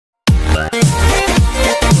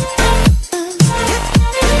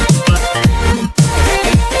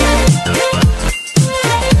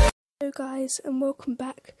guys, and welcome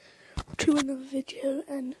back to another video.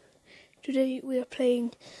 And today we are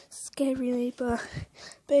playing Scary Neighbour.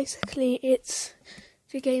 Basically it's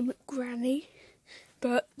the game Granny,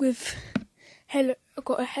 but with I've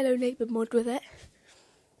got a Hello Neighbour mod with it.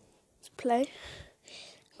 Let's play.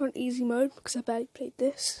 I'm on easy mode because I barely played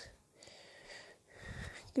this.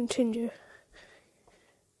 Continue.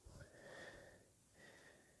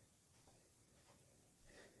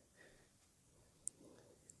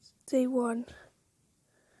 Day 1.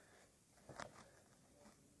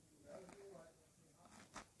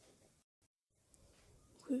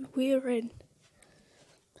 We're in,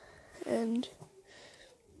 and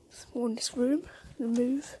we're in this room. And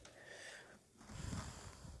move.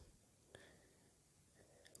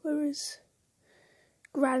 Where is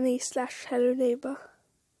Granny / Hello Neighbour?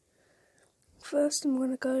 First, I'm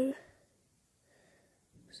gonna go.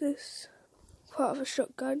 This part of a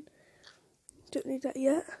shotgun. Don't need that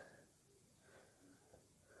yet.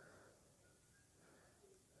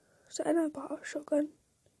 Is that another part of a shotgun?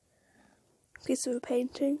 Piece of a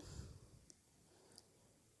painting.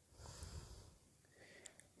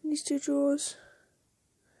 And these 2 drawers.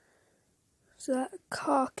 So that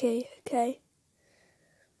car key, okay.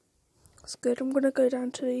 That's good. I'm gonna go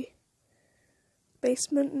down to the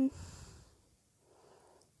basement and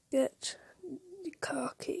get the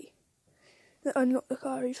car key. Unlock the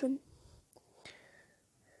car even.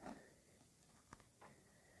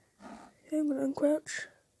 Okay, I'm gonna uncrouch.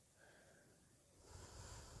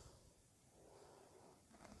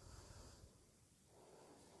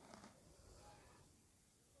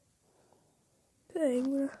 Okay, I'm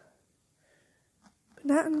gonna put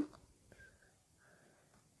that in.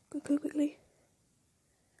 Go quickly.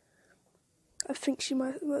 I think she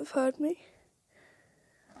might have heard me.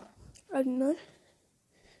 I don't know.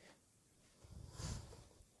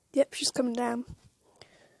 Yep, she's coming down.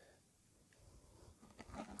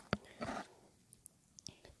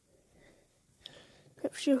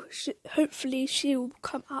 Hopefully she'll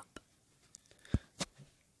come up.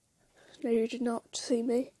 No, you did not see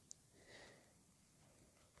me.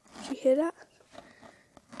 Did you hear that?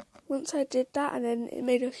 Once I did that, and then it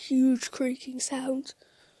made a huge creaking sound.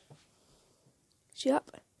 Is she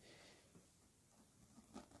up?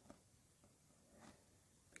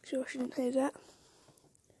 Make sure she didn't hear that.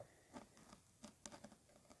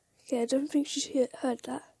 Okay, I don't think she heard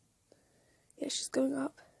that. Yeah, she's going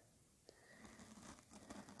up.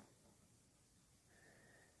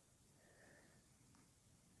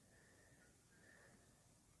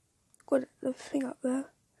 Got the thing up there.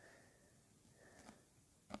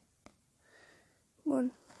 Come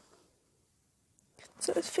on.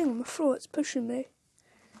 So this thing on the floor, it's pushing me.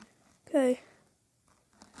 Okay.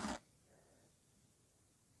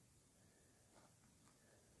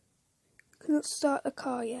 Cannot start the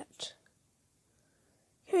car yet.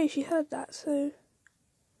 Okay, she heard that, so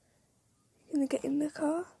I'm gonna get in the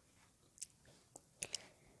car.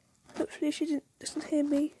 Hopefully she doesn't hear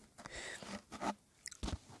me.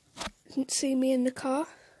 Didn't see me in the car.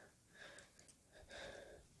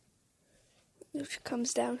 If she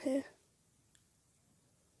comes down here.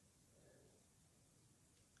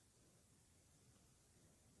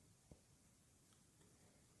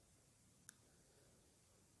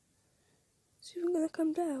 Is she even gonna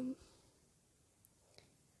come down?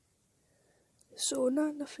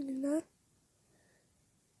 Sauna, nothing in there.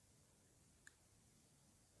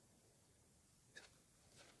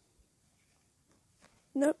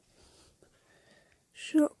 Nope.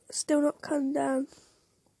 Still not come down.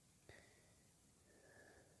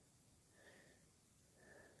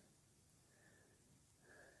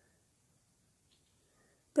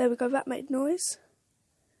 There we go, that made noise.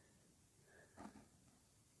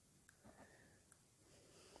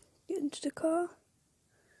 Get into the car.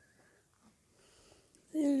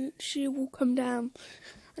 Then she will come down.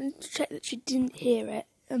 I need to check that she didn't hear it.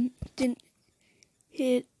 Didn't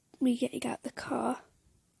hear me getting out the car.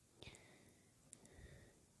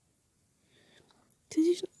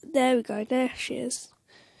 There we go, there she is.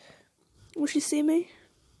 Will she see me?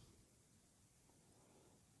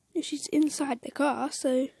 Yeah, she's inside the car,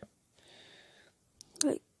 so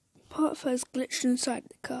like part of her's glitched inside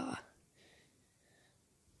the car.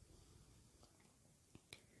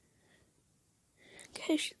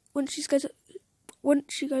 Okay, once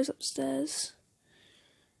she goes upstairs,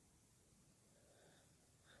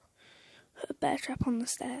 put a bear trap on the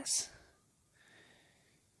stairs.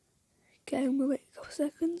 Okay, I'm gonna wait a couple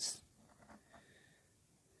seconds.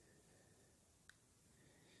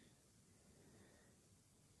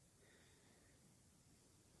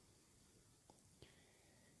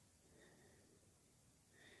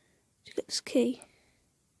 To get this key.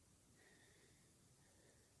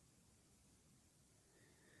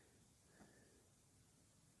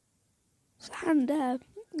 the hand there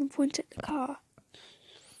and point at the car.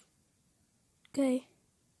 Okay.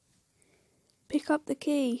 Pick up the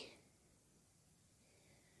key.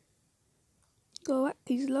 Go back,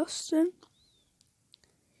 he's lost then.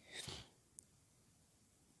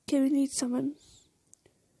 Okay, we need someone.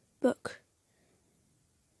 Book.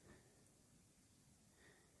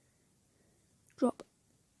 Drop.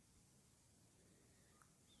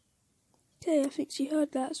 Okay, I think she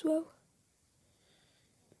heard that as well.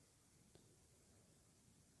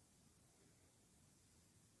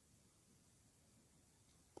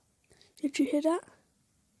 Did you hear that?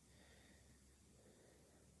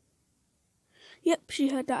 Yep, she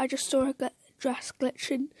heard that. I just saw her dress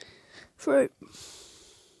glitching through.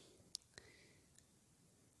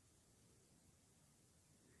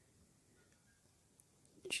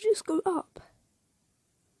 Did she just go up?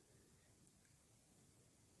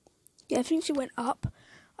 Yeah, I think she went up.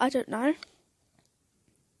 I don't know.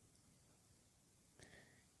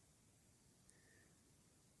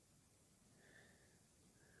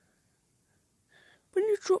 When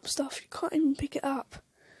you drop stuff, you can't even pick it up.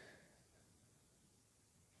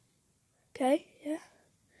 Okay, yeah.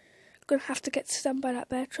 I'm gonna have to get stung by that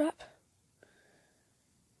bear trap.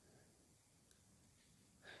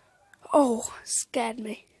 Oh, scared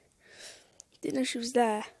me. Didn't know she was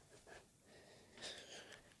there.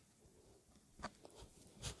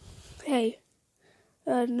 Hey,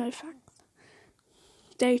 no thanks.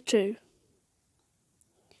 Day 2.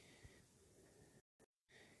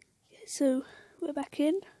 Okay, so we're back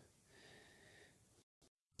in.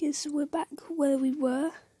 Okay, so we're back where we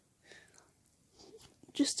were.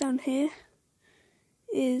 Just down here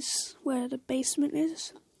is where the basement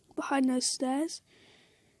is, behind those stairs.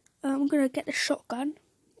 I'm going to get the shotgun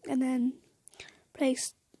and then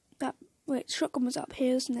place that... Wait, the shotgun was up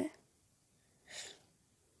here, isn't it?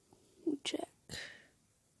 We'll check.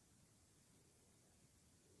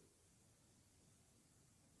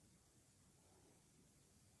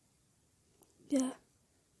 Yeah.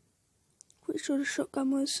 Pretty sure the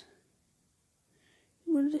shotgun was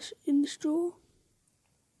in this drawer.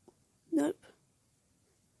 Nope.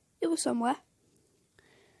 It was somewhere.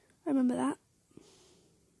 I remember that.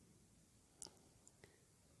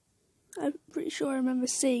 I'm pretty sure I remember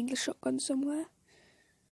seeing the shotgun somewhere.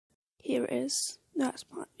 Here it is. That's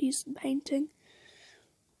part used in painting.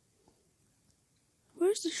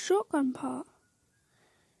 Where's the shotgun part?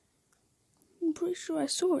 I'm pretty sure I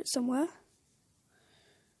saw it somewhere.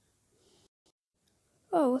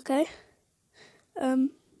 Oh, okay.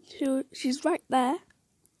 She's right there.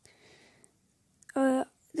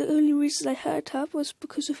 The only reason I heard her was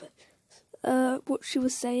because of what she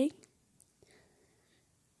was saying.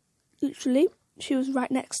 Literally, she was right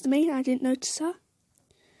next to me and I didn't notice her.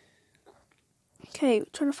 Okay, we're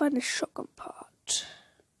trying to find the shotgun part.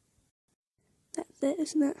 That's it,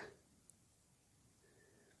 isn't it?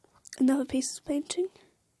 Another piece of painting.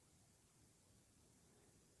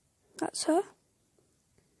 That's her.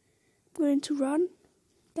 I'm going to run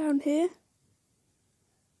down here.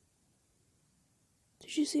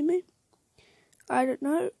 Did you see me? I don't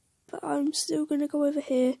know, but I'm still going to go over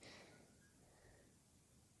here.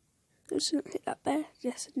 I just didn't hit that bear.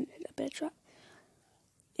 Yes, I didn't hit that bear trap.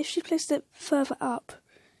 If she placed it further up,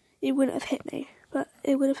 it wouldn't have hit me. But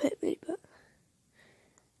it would have hit me, but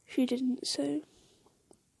she didn't, so...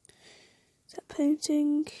 Is that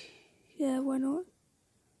painting? Yeah, why not?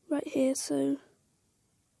 Right here, so...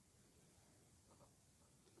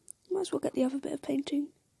 Might as well get the other bit of painting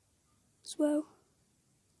as well.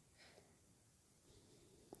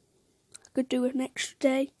 I could do an extra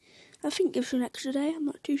day. I think it gives you an extra day, I'm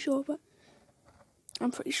not too sure, but I'm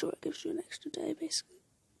pretty sure it gives you an extra day, basically.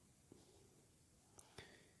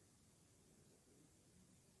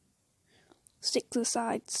 Stick to the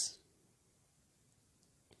sides.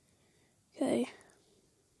 Okay.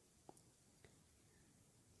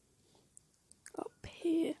 Up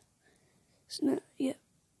here. Isn't it? Yep.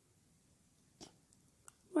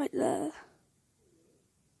 Right there.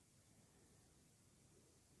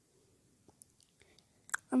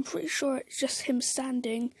 I'm pretty sure it's just him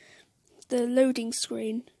standing, the loading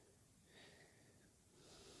screen.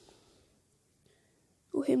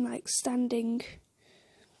 Or him like standing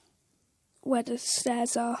where the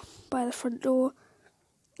stairs are by the front door.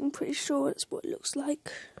 I'm pretty sure that's what it looks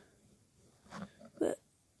like. But,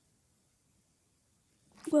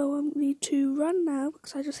 well, I need to run now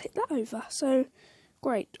because I just hit that over. So,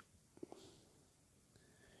 great.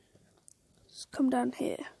 Just come down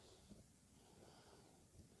here.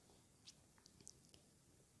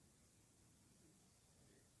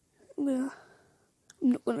 I'm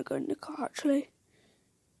not gonna go in the car actually.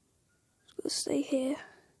 Just gonna stay here.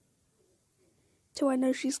 till I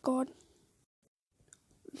know she's gone.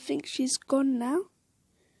 I think she's gone now.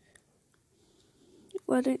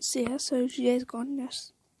 Well, I don't see her, so she is gone,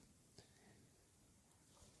 yes.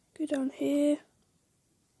 Go down here.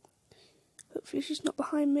 Hopefully she's not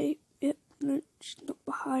behind me. Yep, no, she's not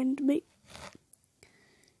behind me.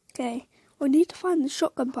 Okay, well, I need to find the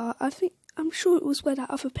shotgun bar. I'm sure it was where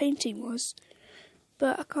that other painting was,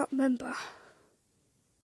 but I can't remember.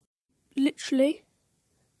 Literally.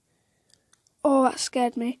 Oh, that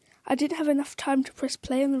scared me. I didn't have enough time to press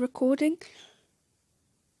play on the recording.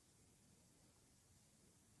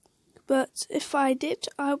 But if I did,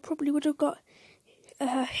 I probably would have got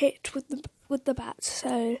hit with the bat.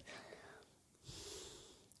 So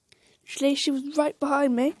actually, she was right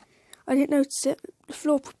behind me. I didn't notice it. The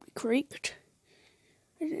floor probably creaked.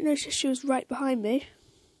 I didn't notice she was right behind me.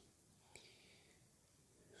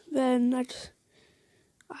 Then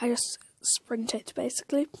I just sprinted,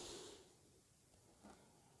 basically.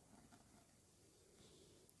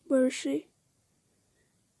 Where is she?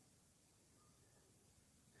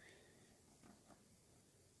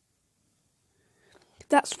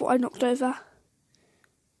 That's what I knocked over.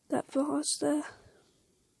 That vase there.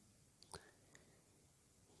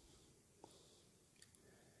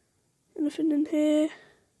 Anything in here?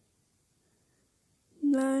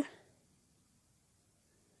 No.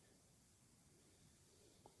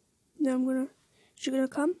 No, is she gonna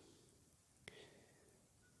come?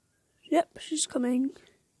 Yep, she's coming.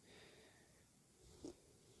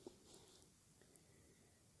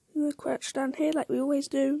 I'm gonna crouch down here like we always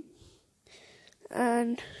do.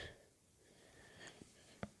 And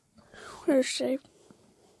where is she?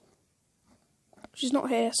 She's not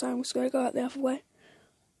here, so I'm just gonna go out the other way.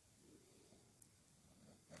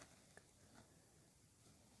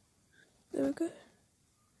 There we go.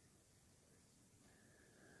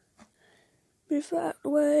 Move that out of the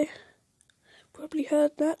way. Probably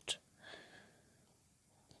heard that.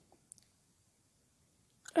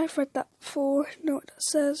 I've read that before. I know what that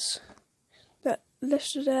says. That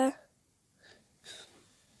listed there.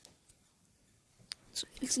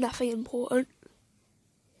 It's nothing important.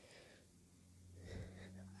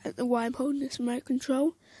 I don't know why I'm holding this remote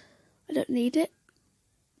control. I don't need it.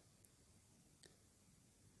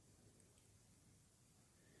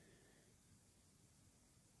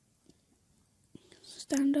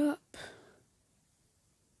 Stand up.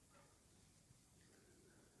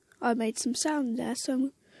 I made some sound there, so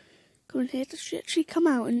I'm going here. Does she actually come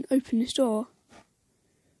out and open this door?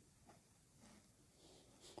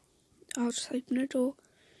 I'll just open the door.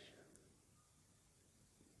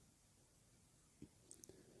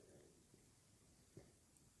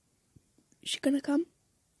 Is she gonna come?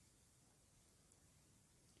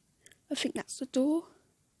 I think that's the door.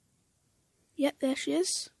 Yep, there she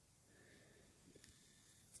is.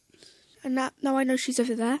 And now I know she's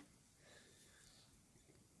over there.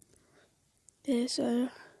 Yeah, so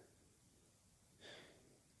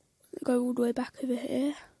go all the way back over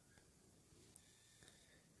here.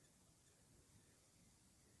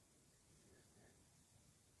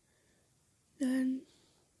 Then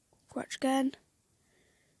crouch again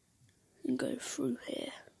and go through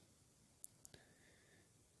here.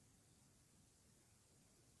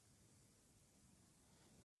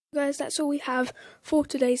 Guys, that's all we have for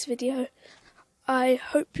today's video. I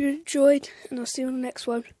hope you enjoyed, and I'll see you on the next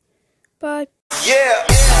one. Bye. Yeah.